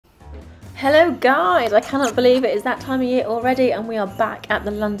Hello guys, I cannot believe it is that time of year already and we are back at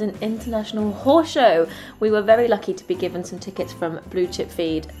the London International Horse Show. We were very lucky to be given some tickets from Blue Chip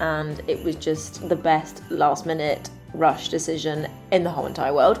Feed and it was just the best last minute rush decision in the whole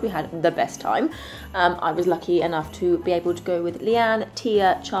entire world. We had the best time. I was lucky enough to be able to go with Leanne,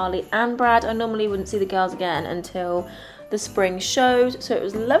 Tia, Charlie and Brad. I normally wouldn't see the girls again until the spring shows, so it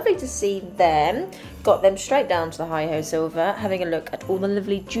was lovely to see them. Got them straight down to the Hi-Ho Silver, having a look at all the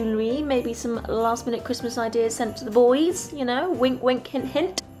lovely jewellery, maybe some last minute Christmas ideas sent to the boys, you know, wink wink hint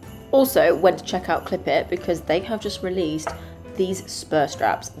hint. Also went to check out Clip It because they have just released these spur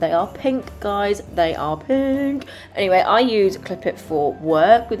straps. They are pink, guys, they are pink. Anyway, I use Clip It for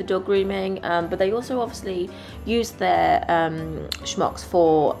work with the dog grooming, but they also obviously use their schmucks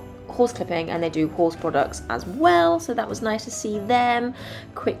for horse clipping and they do horse products as well, so that was nice to see them.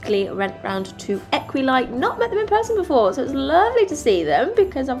 Quickly went round to Equilight, not met them in person before, so it was lovely to see them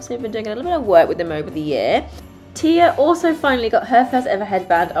because obviously I've been doing a little bit of work with them over the year. Tia also finally got her first ever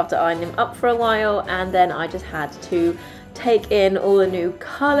headband after eyeing them up for a while, and then I just had to take in all the new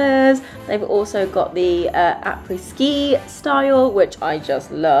colours. They've also got the après-ski style, which I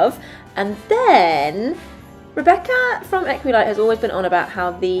just love. And then Rebecca from Equilight has always been on about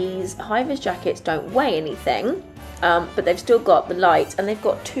how these high-vis jackets don't weigh anything, but they've still got the light and they've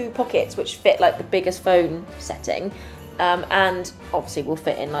got two pockets which fit like the biggest phone setting, and obviously will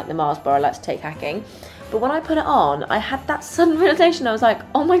fit in like the Mars bar I like to take hacking. But when I put it on, I had that sudden realization. I was like,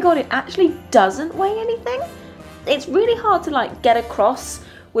 oh my god, it actually doesn't weigh anything. It's really hard to like get across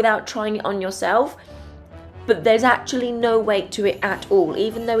without trying it on yourself. But there's actually no weight to it at all,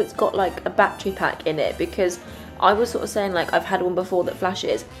 even though it's got like a battery pack in it, because I was sort of saying like I've had one before that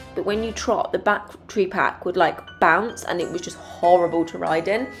flashes, but when you trot, the battery pack would like bounce and it was just horrible to ride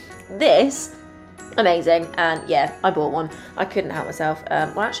in. This, amazing, and yeah, I bought one. I couldn't help myself.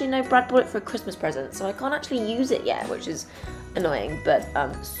 Well, actually no, Brad bought it for a Christmas present, so I can't actually use it yet, which is annoying, but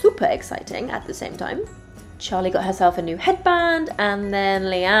super exciting at the same time. Charlie got herself a new headband, and then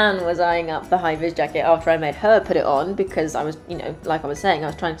Leanne was eyeing up the high-vis jacket after I made her put it on because I was, you know, like I was saying, I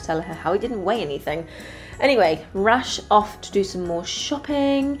was trying to tell her how it didn't weigh anything. Anyway, rush off to do some more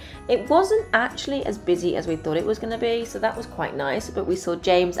shopping. It wasn't actually as busy as we thought it was going to be, so that was quite nice, but we saw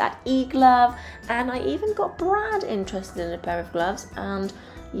James at eGlove, and I even got Brad interested in a pair of gloves, and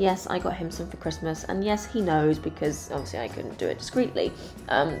yes, I got him some for Christmas, and yes, he knows because obviously I couldn't do it discreetly.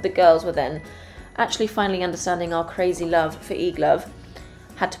 The girls were then actually finally understanding our crazy love for eGlove,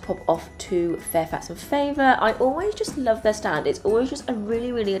 had to pop off to Fairfax and Favour. I always just love their stand. It's always just a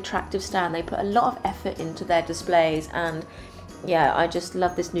really, really attractive stand. They put a lot of effort into their displays, and yeah, I just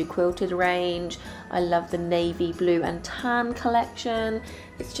love this new quilted range. I love the navy blue and tan collection.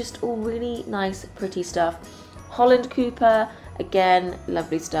 It's just all really nice, pretty stuff. Holland Cooper, again,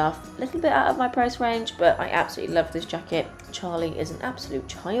 lovely stuff. A little bit out of my price range, but I absolutely love this jacket. Charlie is an absolute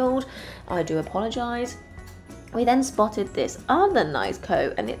child. I do apologise. We then spotted this other nice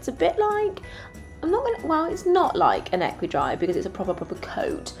coat, and it's a bit like, well, it's not like an Equidrive because it's a proper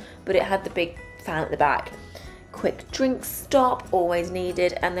coat, but it had the big fan at the back. Quick drink stop, always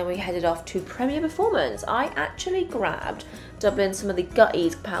needed, and then we headed off to Premier Performance. I actually grabbed Dublin some of the Gut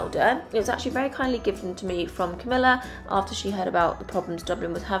Ease powder. It was actually very kindly given to me from Camilla after she heard about the problems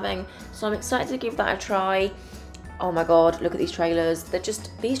Dublin was having, so I'm excited to give that a try. Oh my god, look at these trailers.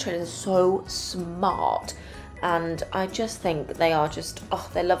 These trailers are so smart, and I just think they are just, oh,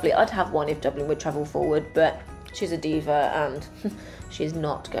 they're lovely. I'd have one if Dublin would travel forward, but she's a diva and she's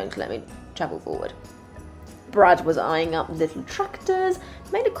not going to let me travel forward. Brad was eyeing up little tractors,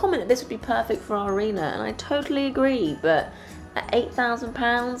 made a comment that this would be perfect for our arena, and I totally agree, but at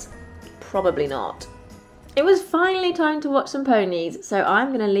 £8,000, probably not. It was finally time to watch some ponies, so I'm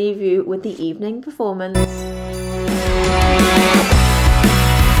going to leave you with the evening performance.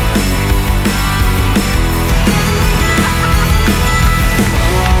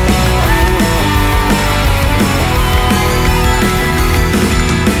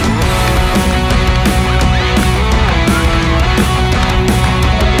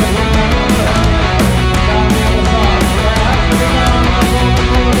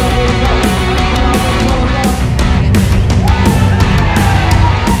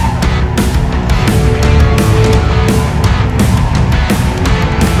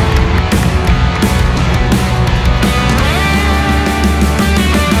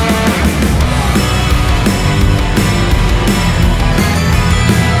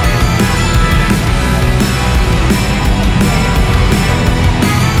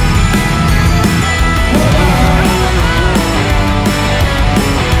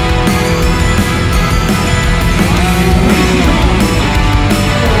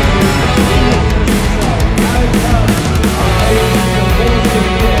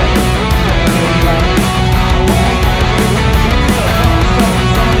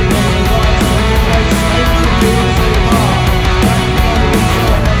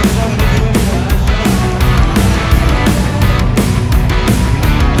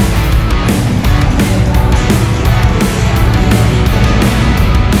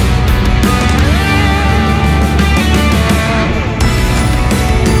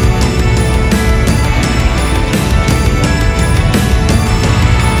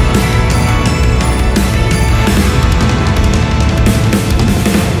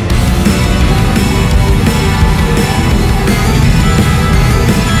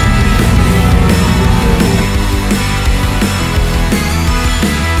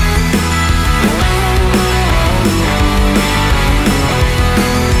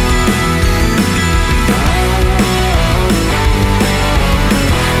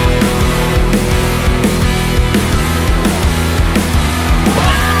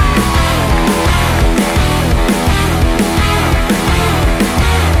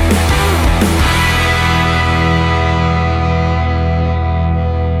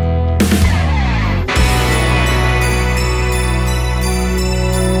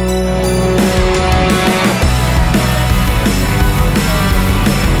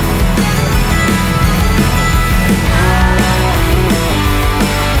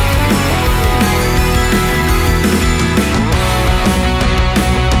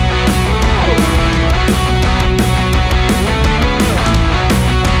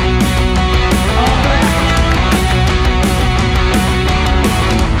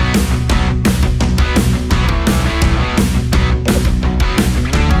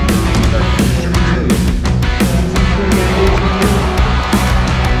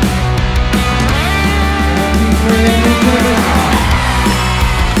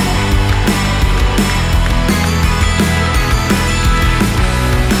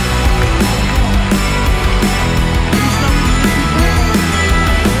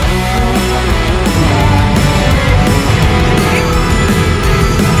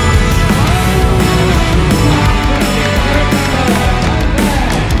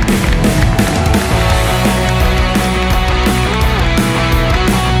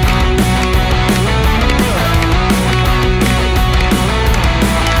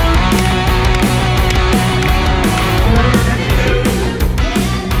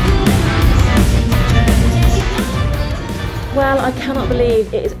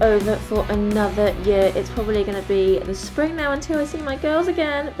 believe it is over for another year. It's probably going to be the spring now until I see my girls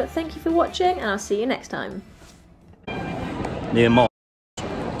again. But thank you for watching, and I'll see you next time. Near Mars.